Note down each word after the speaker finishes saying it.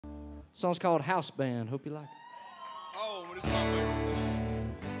Song's called House Band. Hope you like it. Oh, what is my favorite song?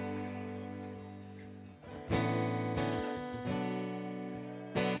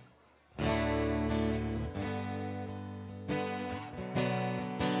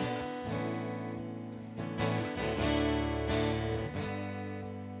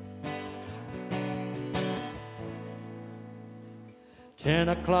 10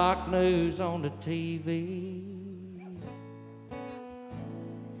 o'clock news on the TV.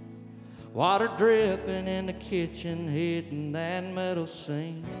 Water dripping in the kitchen, hitting that metal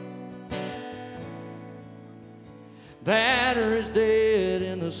sink. Battery's dead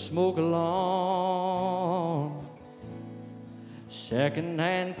in the smoke alarm.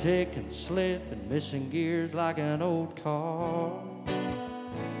 Second-hand ticking, slipping, missing gears like an old car.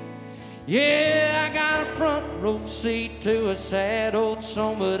 Yeah, I got a front row seat to a sad old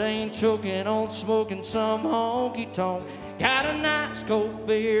song, but ain't choking on smoking some honky-tonk. Got a nice cold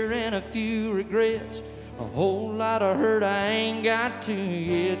beer and a few regrets, a whole lot of hurt I ain't got to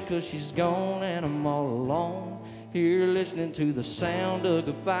yet, 'cause she's gone and I'm all alone, here listening to the sound of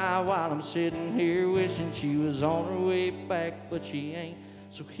goodbye while I'm sitting here wishing she was on her way back, but she ain't.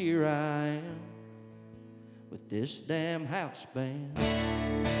 So here I am with this damn house band.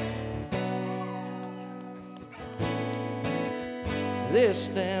 This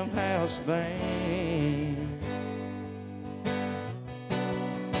damn house band.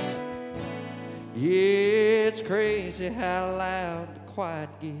 Yeah, it's crazy how loud the quiet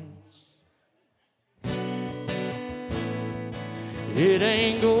gets. It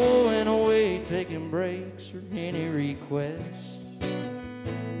ain't going away, taking breaks for any requests.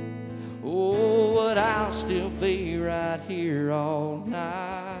 Oh, but I'll still be right here all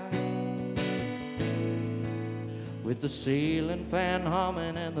night, with the ceiling fan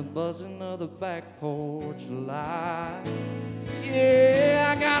humming and the buzzing of the back porch light.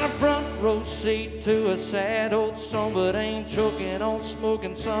 Yeah, I got a front row seat to a sad old song, but ain't choking on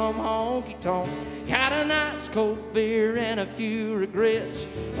smoking some honky-tonk. Got a nice cold beer and a few regrets,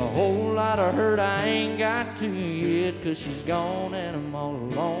 a whole lot of hurt I ain't got to yet, 'cause she's gone and I'm all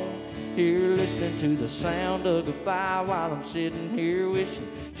alone, here listening to the sound of goodbye while I'm sitting here wishing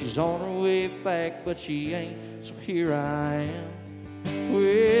she's on her way back, but she ain't. So here I am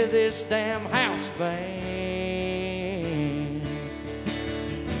with this damn house band.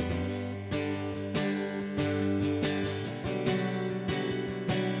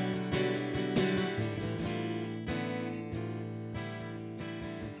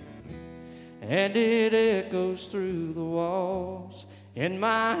 And it echoes through the walls, in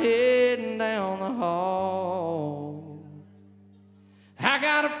my head and down the hall. I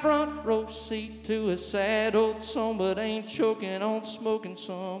got a front row seat to a sad old song, but ain't choking on smoking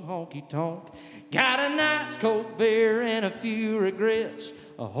some honky-tonk. Got a nice cold beer and a few regrets,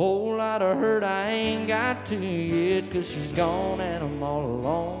 a whole lot of hurt I ain't got to yet, 'cause she's gone and I'm all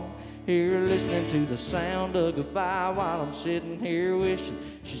alone, here listening to the sound of goodbye while I'm sitting here wishing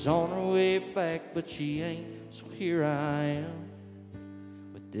she's on her way back, but she ain't. So here I am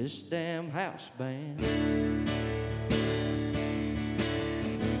with this damn house band.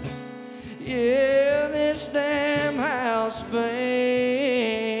 Yeah, this damn house band.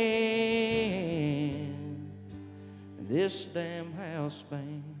 This damn house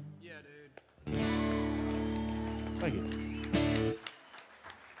band. Yeah, dude. Thank you.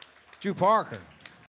 Drew Parker.